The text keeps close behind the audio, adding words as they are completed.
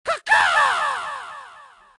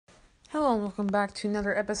Hello and welcome back to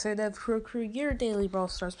another episode of Crew, your daily Brawl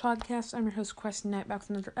Stars podcast. I'm your host, Questy Knight, back with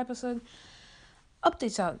another episode.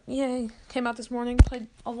 Updates out. Yay. Came out this morning, played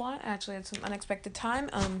a lot, actually had some unexpected time.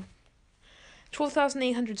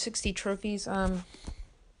 12,860 trophies.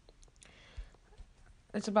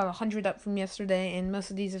 It's about 100 up from yesterday, and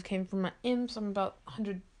most of these have came from my imps. I'm about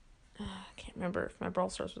 100, I can't remember if my Brawl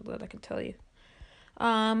Stars was lit, I could tell you.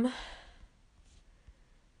 Yeah,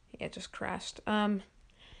 it just crashed.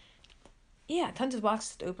 Yeah, tons of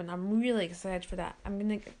boxes to open. I'm really excited for that.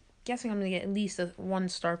 Guessing I'm gonna get at least one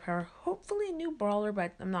star power. Hopefully a new brawler,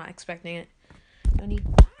 but I'm not expecting it. Oh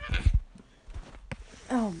my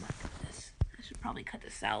goodness. I should probably cut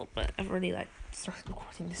this out, but I've already started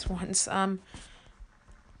recording this once.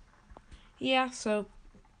 Yeah, so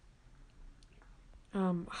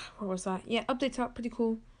where was that? Yeah, updates out, pretty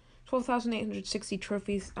cool. 12,860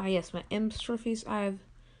 trophies. Yes, my imps trophies. I have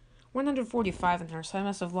 145 in there, so I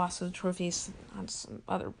must have lost the trophies on some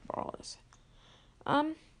other brawlers.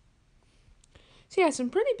 So yeah, some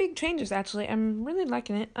pretty big changes actually. I'm really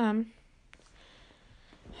liking it. The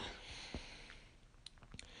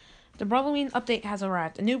Brawloween update has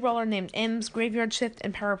arrived. A new brawler named Ems, Graveyard Shift,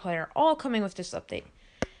 and Power Player, all coming with this update.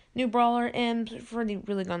 New brawler, Ems, we've already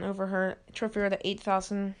really gone over her. Trophy rate at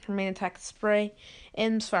 8,000, her main attack is Spray.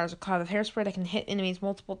 Ems fires a cloud of hairspray that can hit enemies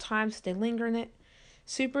multiple times if they linger in it.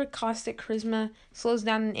 Super Caustic Charisma slows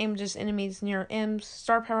down and damages enemies near Ems.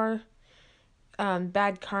 Star Power,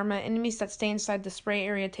 Bad Karma. Enemies that stay inside the spray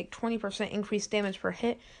area take 20% increased damage per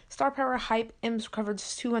hit. Star Power Hype. Ems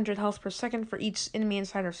recovers 200 health per second for each enemy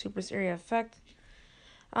inside her super's area effect.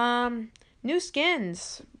 New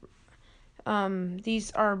skins.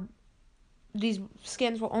 These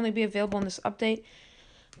skins will only be available in this update.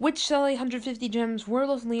 Witch Shelly, 150 gems,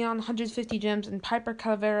 Werewolf Leon, 150 gems, and Piper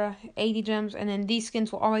Calavera, 80 gems, and then these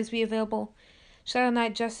skins will always be available. Shadow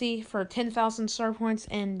Knight Jesse for 10,000 star points,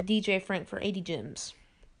 and DJ Frank for 80 gems.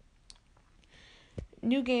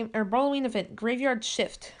 New game, Brawloween event, Graveyard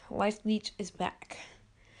Shift, Life Leech is back.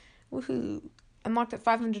 Woohoo! Unlocked at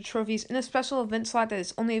 500 trophies in a special event slot that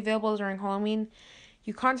is only available during Halloween.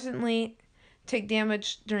 You constantly take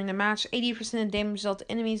damage during the match. 80% of damage dealt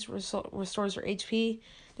to enemies restores your HP.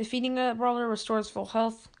 Defeating a brawler restores full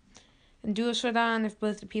health. In Duo Showdown, if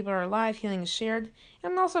both the people are alive, healing is shared.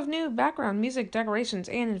 And we also have new background, music, decorations,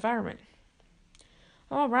 and environment.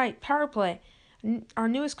 Alright, Power Play. Our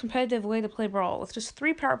newest competitive way to play Brawl. With just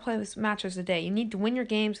 3 Power Play matches a day, you need to win your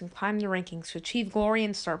games and climb the rankings to achieve glory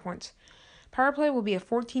and star points. Power Play will be a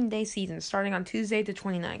 14-day season starting on Tuesday the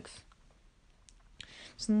 29th.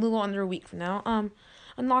 It's a little under a week from now.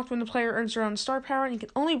 Unlocked when the player earns their own star power, and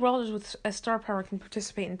only brawlers with a star power can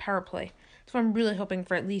participate in Power Play. So I'm really hoping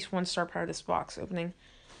for at least 1 star power this box opening.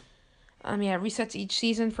 Resets each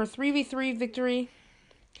season. For 3v3 victory,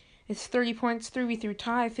 it's 30 points. 3v3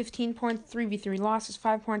 tie, 15 points. 3v3 loss is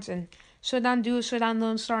 5 points. And Showdown, Duo, Showdown,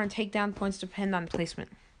 Lone Star, and Takedown points depend on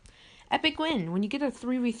placement. Epic Win. When you get a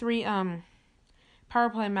 3v3 Power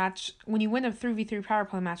Play match, when you win a 3v3 Power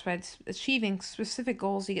Play match by achieving specific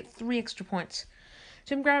goals, you get 3 extra points.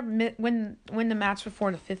 Gym Grab, win the match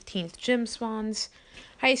before the 15th gym spawns.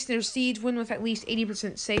 Heist or Siege, win with at least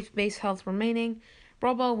 80% safe base health remaining.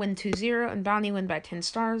 Brawl Ball, win 2-0, and Bounty, win by 10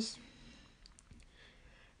 stars.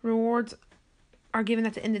 Rewards are given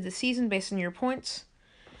at the end of the season based on your points.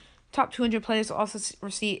 Top 200 players will also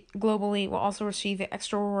receive an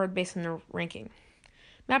extra reward based on their ranking.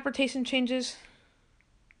 Map rotation changes.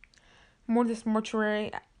 Mortis Mortuary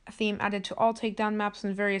theme added to all Takedown maps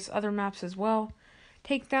and various other maps as well.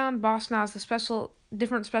 Takedown Boss now has a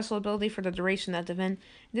different special ability for the duration of the event.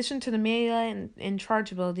 In addition to the melee and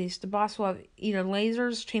charge abilities, the boss will have either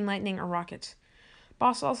lasers, chain lightning, or rockets.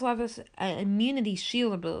 Boss also has an immunity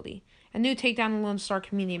shield ability. A new Takedown and Lone Star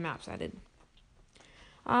community maps added.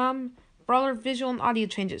 Brawler visual and audio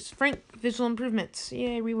changes. Frank visual improvements.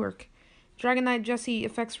 Yay, rework. Dragon Knight Jesse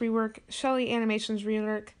effects rework. Shelly animations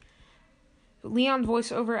rework. Leon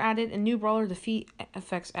voiceover added, and new brawler defeat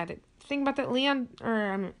effects added. Thing about that Leon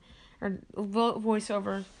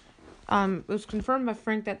voiceover, it was confirmed by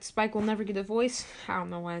Frank that Spike will never get a voice. I don't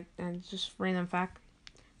know why. It's just random fact.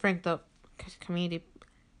 Frank, the community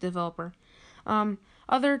developer.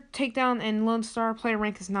 Other Takedown and Lone Star player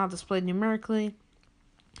rank is now displayed numerically.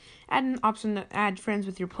 Add an option to add friends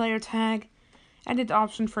with your player tag. Added the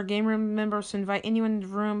option for game room members to invite anyone in the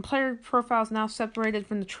room. Player profiles now separated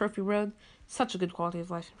from the trophy road. Such a good quality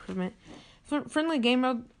of life improvement. Friendly game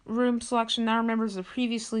mode room selection now remembers the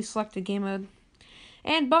previously selected game mode.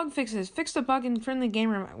 And bug fixes. Fixed a bug in friendly game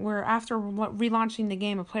room where after relaunching the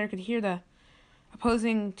game, a player could hear the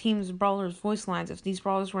opposing team's brawlers' voice lines if these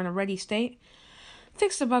brawlers were in a ready state.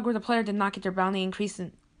 Fixed a bug where the player did not get their bounty increase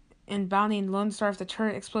in bounty and Lone Star if the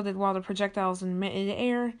turret exploded while the projectile was in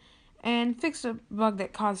mid-air. And fixed a bug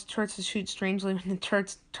that caused turrets to shoot strangely when the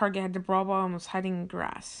turret's target had the brawl ball and was hiding in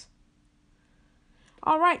grass.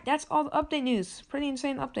 Alright, that's all the update news. Pretty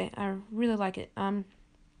insane update. I really like it.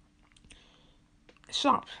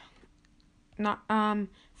 Shop. Not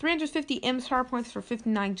 350 M's power points for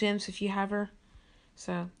 59 gems if you have her.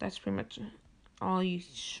 So that's pretty much all you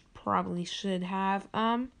probably should have.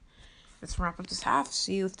 Let's wrap up this half.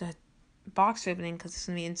 See you with the box opening because it's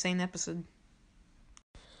gonna be an insane episode.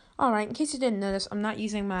 Alright, in case you didn't notice, I'm not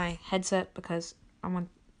using my headset because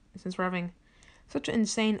since we're having such an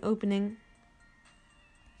insane opening.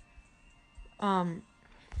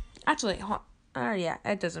 Actually, yeah,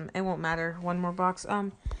 it won't matter. One more box.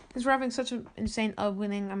 Since we're having such an insane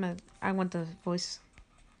opening, I want the voice.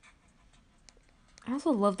 I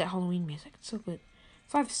also love that Halloween music. It's so good.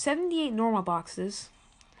 So I have 78 normal boxes,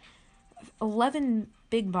 11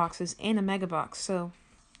 big boxes, and a mega box. So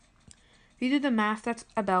if you do the math, that's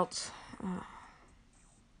about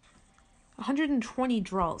 120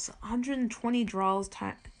 draws. 120 draws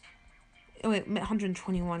times. Oh wait,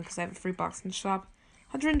 121 because I have a free box in the shop.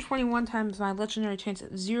 121 times my legendary chance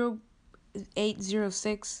at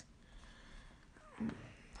 0.806.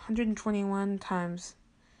 121 times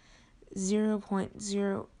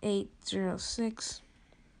 0.0806.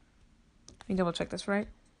 Let me double check this, right?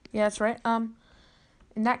 Yeah, that's right. And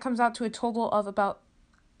that comes out to a total of about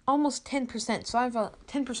almost 10%. So I have a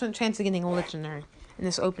 10% chance of getting a legendary in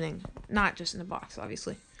this opening. Not just in the box,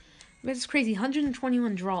 obviously. But it's crazy.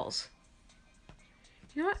 121 draws.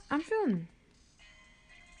 You know what? I'm feeling...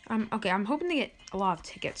 okay, I'm hoping to get a lot of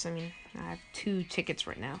tickets. I mean, I have 2 tickets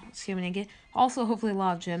right now. Let's see how many I get. Also, hopefully a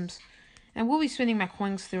lot of gems. And we'll be spending my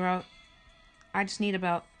coins throughout. I just need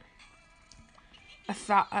about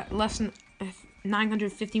less than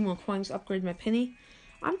 950 more coins to upgrade my penny.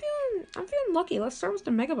 I'm feeling lucky. Let's start with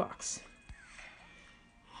the mega box.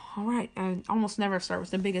 Alright, I almost never start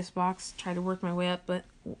with the biggest box. Try to work my way up, but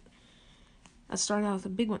let's start out with a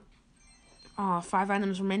big one. 5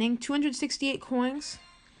 items remaining. 268 coins,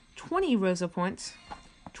 20 Rosa points,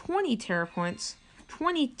 20 Terra points,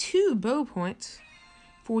 22 Bow points,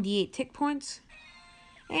 48 Tick points,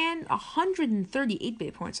 and 138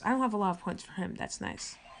 Bait points. I don't have a lot of points for him. That's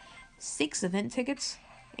nice. 6 event tickets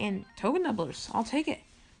and token doublers. I'll take it.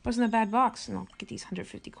 Wasn't a bad box, and I'll get these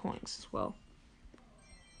 150 coins as well.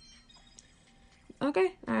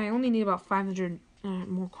 Okay, I only need about 500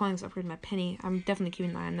 more coins to upgrade my penny. I'm definitely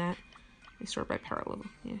keeping an eye on that. They sort by power level,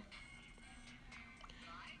 yeah.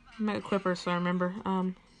 I'm at equipper, so I remember.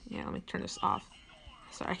 Yeah, let me turn this off.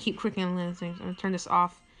 Sorry, I keep clicking on little things. I'm gonna turn this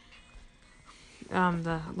off.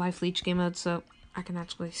 The life leech game mode, so I can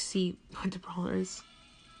actually see what the brawler is.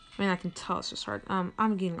 I mean, I can tell it's just hard.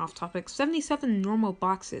 I'm getting off topic. 77 normal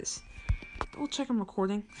boxes. Double check I'm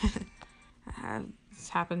recording. It's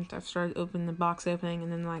happened. I've started opening the box opening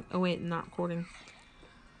and then like, oh wait, not recording.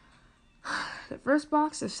 The first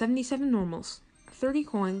box is 77 normals, 30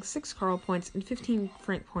 coins, 6 Carl points, and 15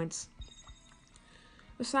 Frank points.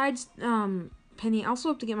 Besides penny, I also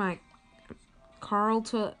hope to get my Carl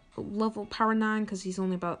to level power 9 because he's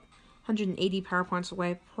only about 180 power points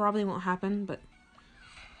away. Probably won't happen, but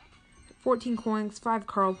 14 coins, 5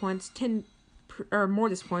 Carl points, 10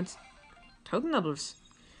 Mortis points, token doublers.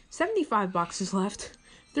 75 boxes left.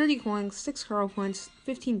 30 coins, 6 Carl points,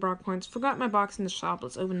 15 Brock points. Forgot my box in the shop.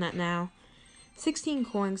 Let's open that now. 16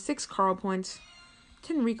 coins, 6 Carl points,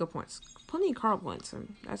 10 Rico points. Plenty of Carl points.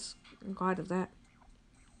 I'm glad of that.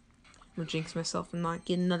 I'm gonna jinx myself and not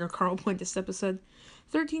get another Carl point this episode.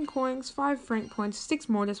 13 coins, 5 Frank points, 6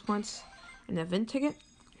 Mortis points, an event ticket.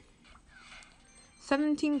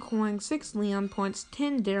 17 coins, 6 Leon points,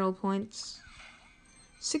 10 Daryl points.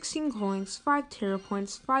 16 coins, 5 Terra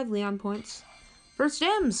points, 5 Leon points. First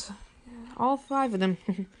gems! All 5 of them.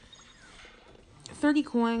 30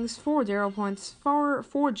 coins, 4 Daryl points,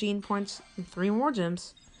 4 Gene points, and 3 more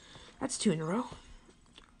gems. That's 2 in a row.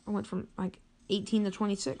 I went from like 18 to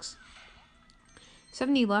 26.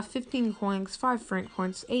 70 left, 15 coins, 5 Frank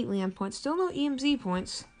points, 8 Leon points, still no EMZ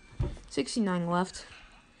points. 69 left.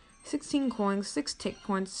 16 coins, 6 Tick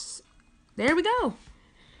points. There we go!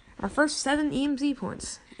 Our first 7 EMZ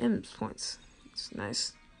points. M's points. It's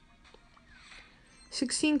nice.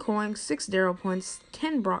 16 coins, 6 Daryl points,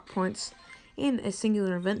 10 Brock points, and a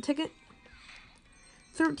singular event ticket.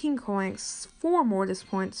 13 coins, 4 Mortis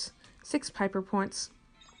points, 6 Piper points.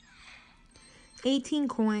 18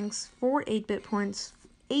 coins, 4 8-bit points,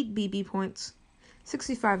 8 BB points.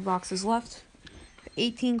 65 boxes left.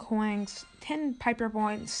 18 coins, 10 Piper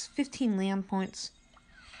points, 15 Leon points.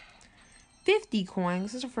 50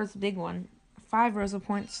 coins. This is our first big one. 5 Rosa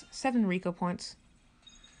points, 7 Rico points.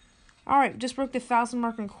 Alright, just broke the 1,000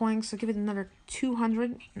 mark in coins, so give it another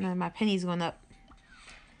 200, and then my penny's going up.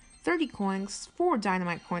 30 coins, 4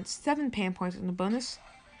 dynamite points, 7 Pam points in the bonus.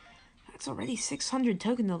 That's already 600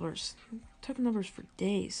 token numbers. Token numbers for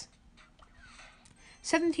days.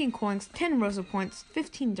 17 coins, 10 Rosa points,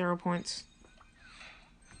 15 Daryl points.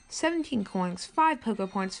 17 coins, 5 Poco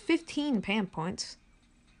points, 15 Pam points.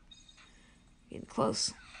 Getting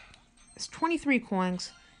close. It's 23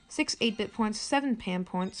 coins, 6 8-bit points, 7 Pam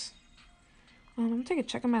points. I'm going to take a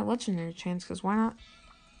check on my legendary chance, because why not?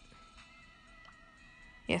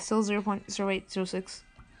 Yeah, still 0.0806.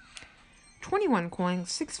 21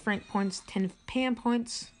 coins, 6 Frank points, 10 Pam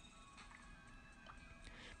points.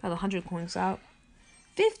 About 100 coins out.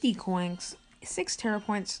 50 coins, 6 Terra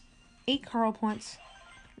points, 8 Carl points,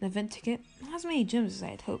 an event ticket. Not as many gems as I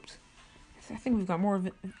had hoped. I think we've got more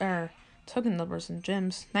token numbers than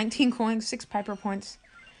gems. 19 coins, 6 Piper points,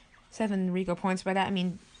 7 Rico points. By that I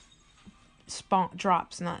mean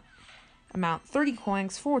drops, not amount. 30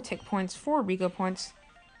 coins, 4 tick points, 4 Rico points.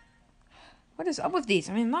 What is up with these?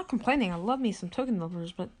 I mean, I'm not complaining. I love me some token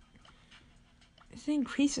numbers, but if they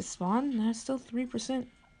increase the spawn, that's still 3%.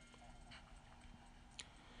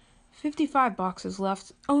 55 boxes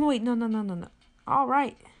left. Oh, wait, no.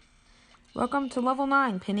 Alright. Welcome to level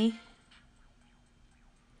 9, Penny.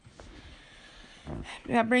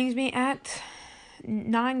 That brings me at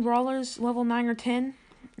 9 brawlers, level 9 or 10,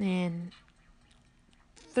 and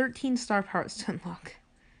 13 star powers to unlock.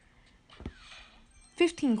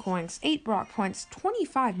 15 coins, 8 Brock points,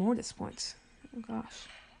 25 Mortis points. Oh gosh.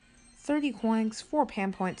 30 coins, 4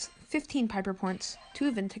 Pam points, 15 Piper points, 2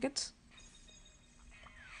 event tickets.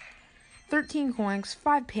 13 coins,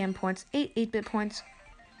 5 Pam points, 8 8-bit points.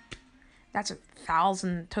 That's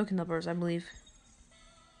 1,000 token numbers, I believe.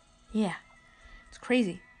 Yeah. It's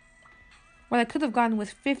crazy. What I could have gotten with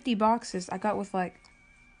 50 boxes, I got with like...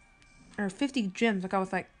 Or 50 gems, I got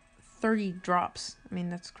with like 30 drops. I mean,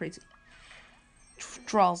 that's crazy.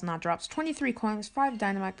 Draws, not drops. 23 coins, 5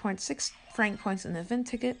 dynamite points, 6 Frank points, and an event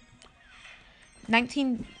ticket.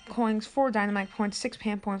 19 coins, 4 dynamite points, 6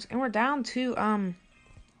 Pam points, and we're down to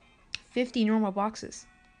 50 normal boxes.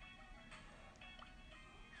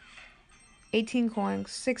 18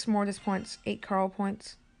 coins, 6 Mortis points, 8 Carl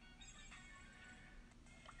points.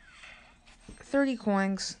 30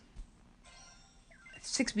 coins,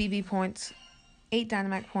 6 BB points, 8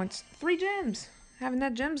 dynamite points, 3 gems. Haven't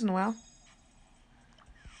had gems in a while.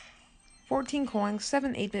 14 coins,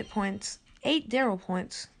 7 8-bit points, 8 Daryl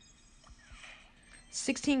points.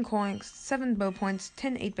 16 coins, 7 Bow points,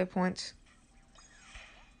 10 8-bit points.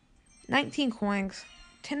 19 coins,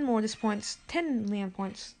 10 Mortis points, 10 Leon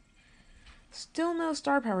points. Still no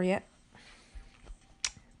star power yet.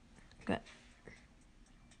 Good.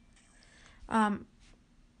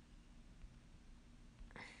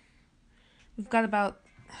 We've got about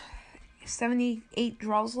 78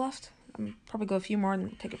 draws left. I'm probably go a few more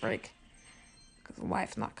and take a break. Because of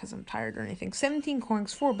life, not because I'm tired or anything. 17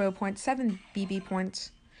 coins, 4 Bow points, 7 BB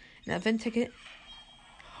points, an event ticket.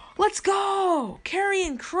 Let's go!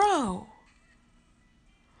 Carrion Crow!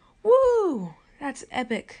 Woo! That's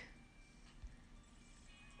epic.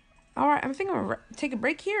 Alright, I'm thinking I'm going to take a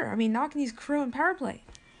break here. I mean, knocking these Crow and power play.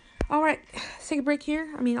 Alright, let's take a break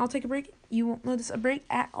here. I mean, I'll take a break. You won't notice a break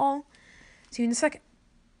at all. See you in a second.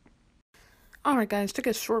 Alright, guys, took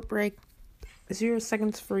a short break. 0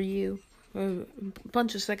 seconds for you. A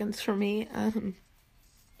bunch of seconds for me.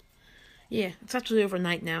 Yeah, it's actually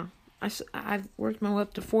overnight now. I've worked my way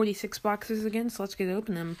up to 46 boxes again, so let's get to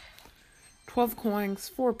open them. 12 coins,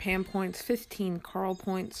 4 Pam points, 15 Carl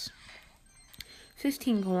points,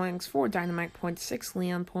 15 coins, 4 Dynamite points, 6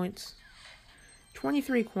 Leon points,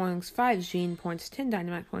 23 coins, 5 Jean points, 10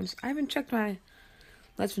 Dynamite points. I haven't checked my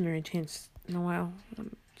legendary chance in a while.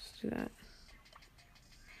 Let's do that.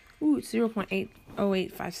 Ooh, it's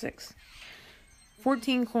 0.80856.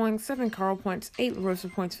 14 coins, 7 Carl points, 8 Rosa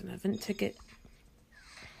points, and an event ticket.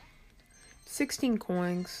 16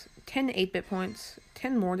 coins, 10 8-bit points,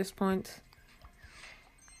 10 Mortis points,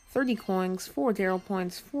 30 coins, 4 Daryl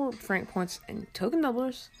points, 4 Frank points, and token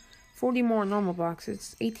doublers. 40 more normal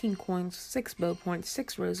boxes, 18 coins, 6 Bow points,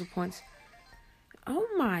 6 Rosa points. Oh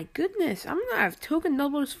my goodness, I'm gonna have token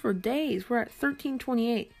doublers for days. We're at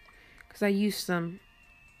 1328 because I used some.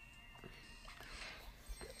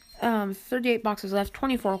 38 boxes left,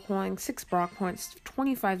 24 coins, 6 Brock points,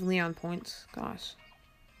 25 Leon points. Gosh.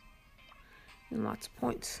 And lots of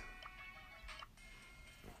points.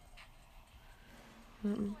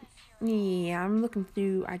 Yeah, I'm looking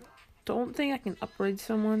through. I don't think I can upgrade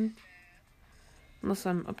someone. Unless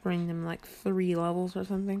I'm upgrading them like 3 levels or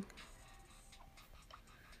something.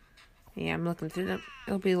 Yeah, I'm looking through them.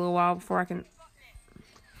 It'll be a little while before I can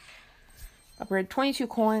upgrade. 22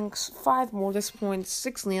 coins, 5 Mortis points,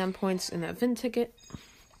 6 Leon points, and an event ticket.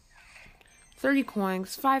 30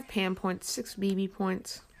 coins, 5 Pam points, 6 BB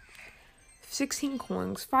points. 16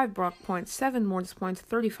 coins, 5 Brock points, 7 Mortis points,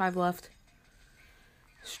 35 left.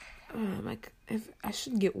 I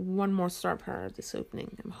should get 1 more star power at this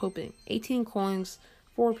opening, I'm hoping. 18 coins,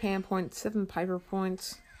 4 Pam points, 7 Piper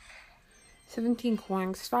points. 17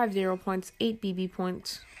 coins, 5 Daryl points, 8 BB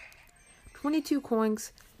points. 22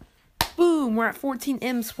 coins. Boom! We're at 14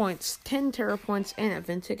 M's points, 10 Terra points, and an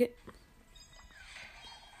event ticket.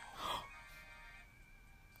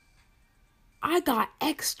 I got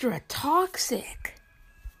extra toxic.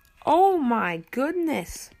 Oh my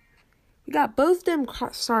goodness. We got both them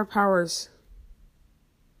star powers.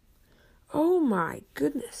 Oh my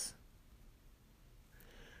goodness.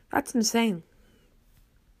 That's insane.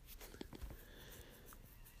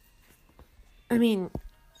 I mean,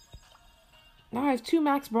 now I have 2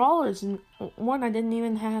 max brawlers and 1 I didn't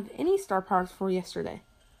even have any star powers for yesterday.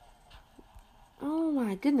 Oh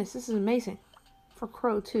my goodness, this is amazing. For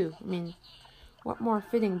Crow too. I mean, what more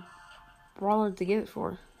fitting brawler to get it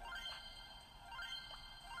for?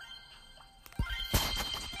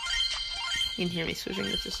 You can hear me switching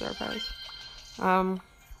with the star powers.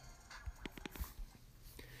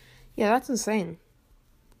 Yeah, that's insane.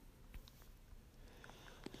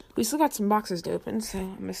 We still got some boxes to open, so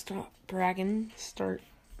I'm gonna stop bragging. Start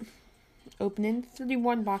opening.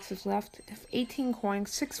 31 boxes left. 18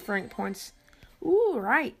 coins, 6 frank points. Ooh,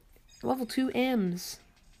 right. Level 2 M's.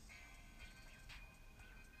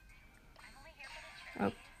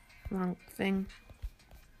 Oh, wrong thing.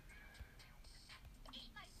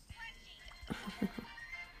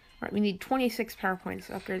 Right, we need 26 power points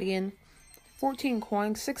to upgrade again. 14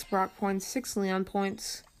 coins, 6 Brock points, 6 Leon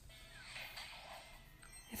points.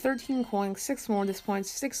 13 coins, 6 Mortis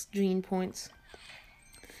points, 6 Gene points.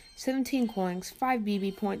 17 coins, 5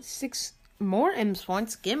 BB points, 6 more M's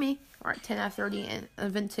points. Gimme. Alright, 10 out of 30 and an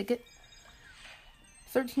event ticket.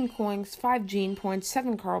 13 coins, 5 Gene points,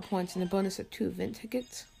 7 Carl points, and a bonus of 2 event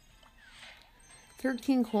tickets.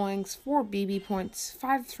 13 coins, 4 BB points,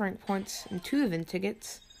 5 Frank points, and 2 event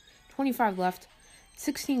tickets. 25 left.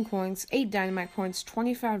 16 coins, 8 Dynamite points,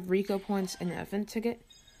 25 Rico points, and an event ticket.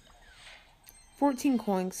 14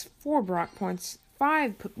 coins, 4 Brock points,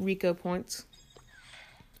 5 Rico points.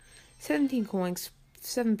 17 coins,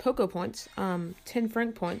 7 Poco points, 10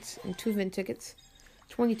 Frank points, and 2 event tickets.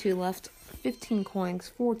 22 left. 15 coins,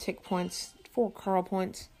 4 Tick points, 4 Carl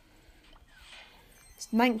points.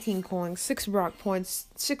 19 coins, 6 Brock points,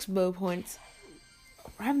 6 Bow points.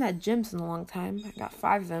 I haven't had gems in a long time. I got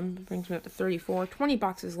 5 of them. It brings me up to 34. 20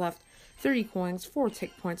 boxes left. 30 coins, 4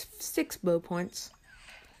 Tick points, 6 Bow points.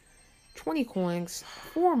 20 coins,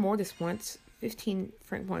 4 Mortis points, 15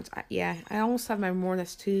 Frank points. I almost have my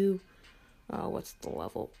Mortis 2. What's the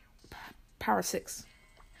level? Power 6.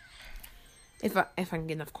 If I can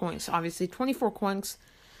get enough coins, obviously. 24 coins,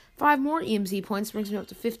 5 more EMZ points, brings me up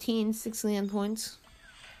to 15, 6 Leon points.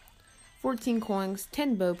 14 coins,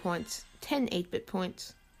 10 Bow points, 10 8-bit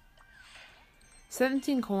points.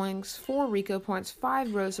 17 coins, 4 Rico points,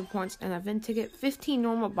 5 Rosa points, and an event ticket. 15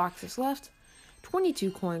 normal boxes left.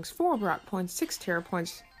 22 coins, 4 Brock points, 6 Terra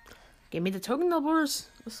points. Give me the token doublers.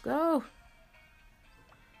 Let's go.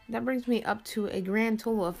 That brings me up to a grand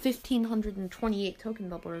total of 1,528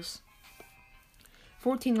 token doublers.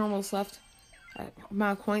 14 normals left.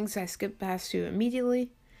 Amount of coins I skipped past to immediately.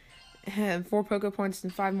 And 4 Poco points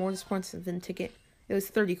and 5 Mortis points and event ticket. It was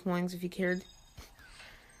 30 coins if you cared.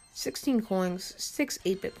 16 coins, 6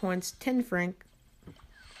 8-bit points, 10 Frank.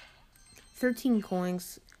 13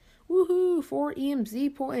 coins. Woohoo! 4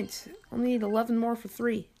 EMZ points. I'll need 11 more for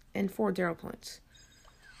 3. And 4 Daryl points.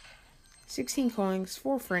 16 coins,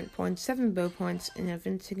 4 Frank points, 7 Bow points, and an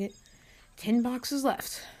event ticket. 10 boxes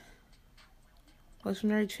left.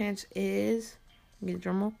 Legendary chance is... Get a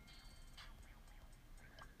drum roll.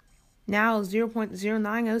 Now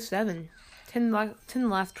 0.0907. 10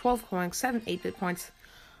 left, 12 coins, 7 8-bit points.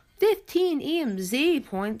 15 EMZ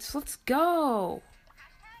points. Let's go!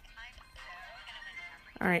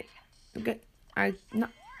 Alright. I'm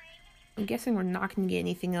guessing we're not going to get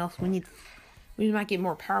anything else. We might get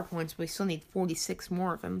more power points, but we still need 46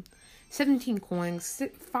 more of them. 17 coins,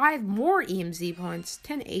 5 more EMZ points,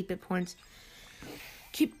 10 8-bit points.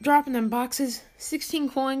 Keep dropping them boxes. 16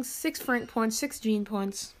 coins, 6 Frank points, 6 Gene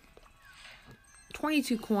points.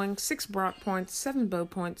 22 coins, 6 Brock points, 7 Bow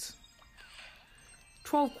points.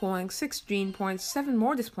 12 coins, 6 Gene points, 7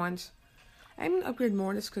 Mortis points. I'm going to upgrade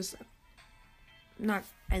Mortis because not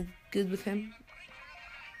as good with him.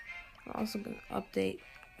 I'm also going to update.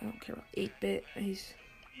 I don't care about 8-bit. He's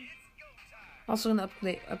also going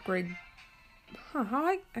to upgrade. How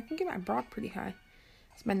I can get my Brock pretty high.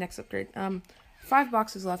 It's my next upgrade. 5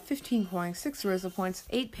 boxes left, 15 coins, 6 Rosa points,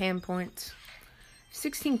 8 Pam points,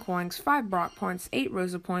 16 coins, 5 Brock points, 8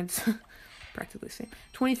 Rosa points. Practically the same.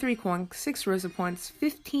 23 coins, 6 Rosa points,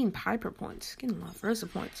 15 Piper points. Getting a lot of Rosa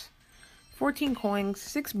points. 14 coins,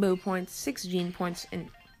 6 Bo points, 6 Jean points, and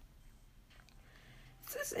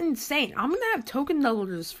this is insane. I'm gonna have token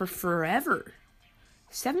doublers for forever.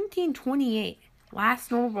 1728.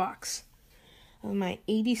 Last normal box of my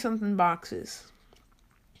 80-something boxes.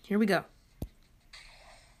 Here we go.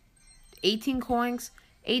 18 coins,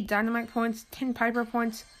 8 Dynamite points, 10 Piper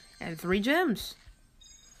points, and 3 gems.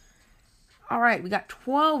 Alright, we got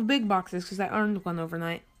 12 big boxes because I earned one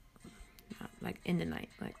overnight. Not like in the night,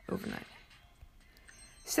 like overnight.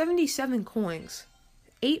 77 coins,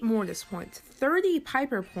 8 Mortis points, 30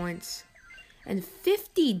 Piper points, and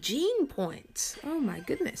 50 Jean points. Oh my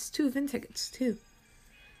goodness, 2 event tickets too.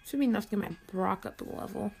 Should be enough to get my Brock up a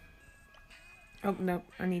level. Oh no,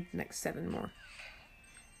 I need the next 7 more.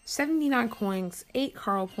 79 coins, 8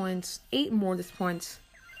 Carl points, 8 Mortis points,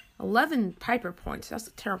 11 Piper points. That's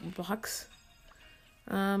a terrible box.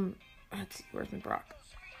 Let's see, where's my Brock?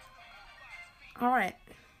 Alright.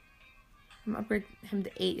 I'm gonna upgrade him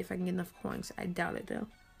to 8 if I can get enough coins. I doubt it though.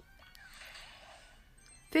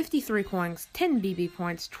 53 coins, 10 BB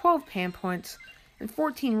points, 12 Pam points, and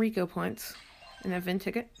 14 Rico points. An event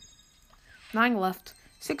ticket. 9 left.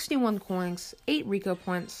 61 coins, 8 Rico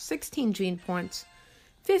points, 16 Jean points,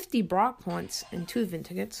 50 Brock points, and 2 event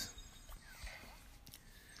tickets.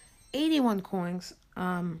 81 coins,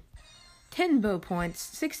 10 Bo points,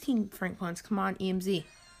 16 Frank points. Come on, EMZ.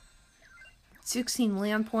 16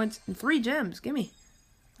 Leon points, and 3 gems. Gimme.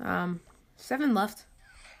 7 left.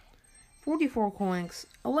 44 coins,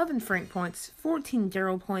 11 Frank points, 14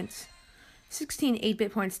 Daryl points, 16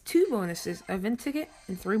 8-bit points, 2 bonuses, a event ticket,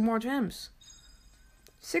 and 3 more gems.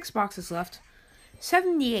 6 boxes left.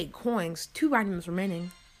 78 coins, 2 items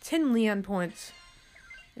remaining, 10 Leon points,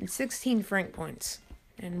 and 16 Frank points.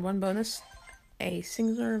 And 1 bonus, a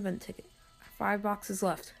singular event ticket. 5 boxes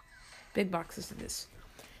left. Big boxes of this.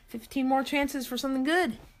 15 more chances for something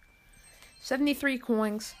good. 73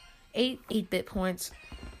 coins, 8 8-bit points,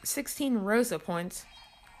 16 Rosa points.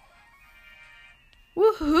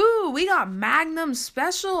 Woohoo! We got Magnum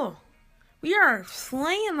Special. We are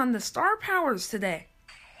slaying on the star powers today.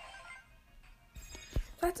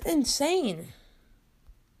 That's insane.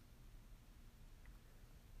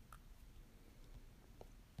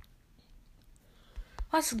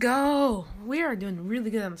 Let's go. We are doing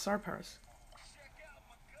really good on the star powers.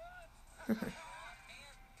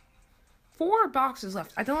 4 boxes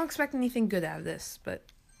left. I don't expect anything good out of this, but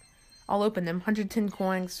I'll open them. 110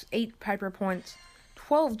 coins, 8 Piper points,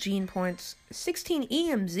 12 Jean points, 16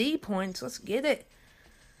 EMZ points. Let's get it.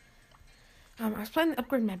 I was planning to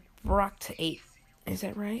upgrade my Brock to 8. Is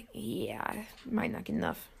that right? Yeah, I might not get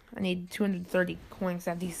enough. I need 230 coins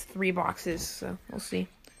out of these 3 boxes, so we'll see.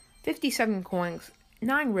 57 coins,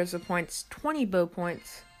 9 Rosa points, 20 Bo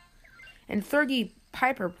points, and 30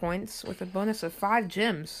 Piper points with a bonus of 5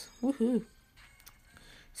 gems. Woohoo.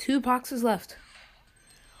 2 boxes left.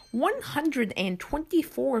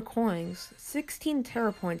 124 coins, 16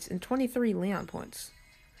 Terra points, and 23 Leon points.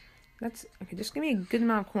 That's okay, just give me a good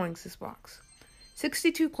amount of coins this box.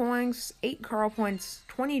 62 coins, 8 Carl points,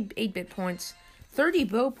 20 8-bit points, 30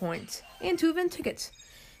 Bo points, and 2 event tickets.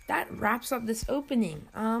 That wraps up this opening.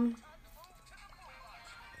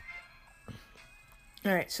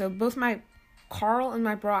 Alright, so both my Carl and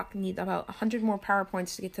my Brock need about 100 more power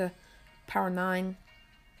points to get to power 9.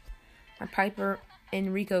 My Piper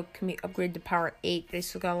and Rico can be upgraded to power 8. They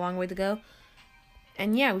still got a long way to go.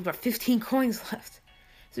 And yeah, we've got 15 coins left.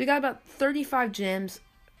 So we got about 35 gems,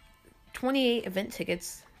 28 event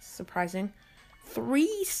tickets, surprising,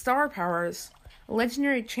 3 star powers, a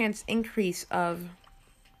legendary chance increase of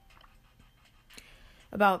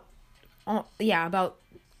about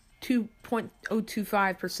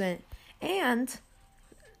 2.025%, and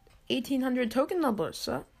 1,800 token doublers.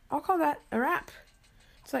 So I'll call that a wrap.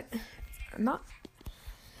 It's like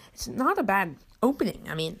it's not a bad opening.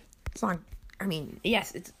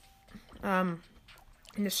 Yes, it's in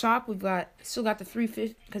the shop we've still got the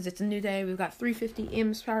 350 because it's a new day. We've got 350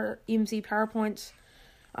 EMZ power points.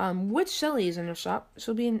 With Shelly is in the shop.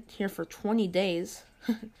 She'll be in here for 20 days.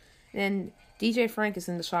 And DJ Frank is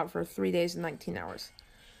in the shop for 3 days and 19 hours.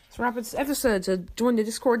 So wrap up this episode. So join the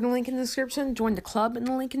Discord in the link in the description. Join the club in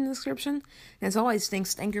the link in the description. And as always,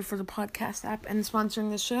 thanks to Anchor for the podcast app and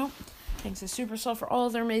sponsoring this show. Thanks to Supercell for all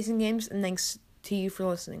of their amazing games, and thanks to you for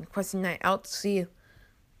listening. Questing Night out. See you.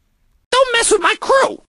 Don't mess with my crew!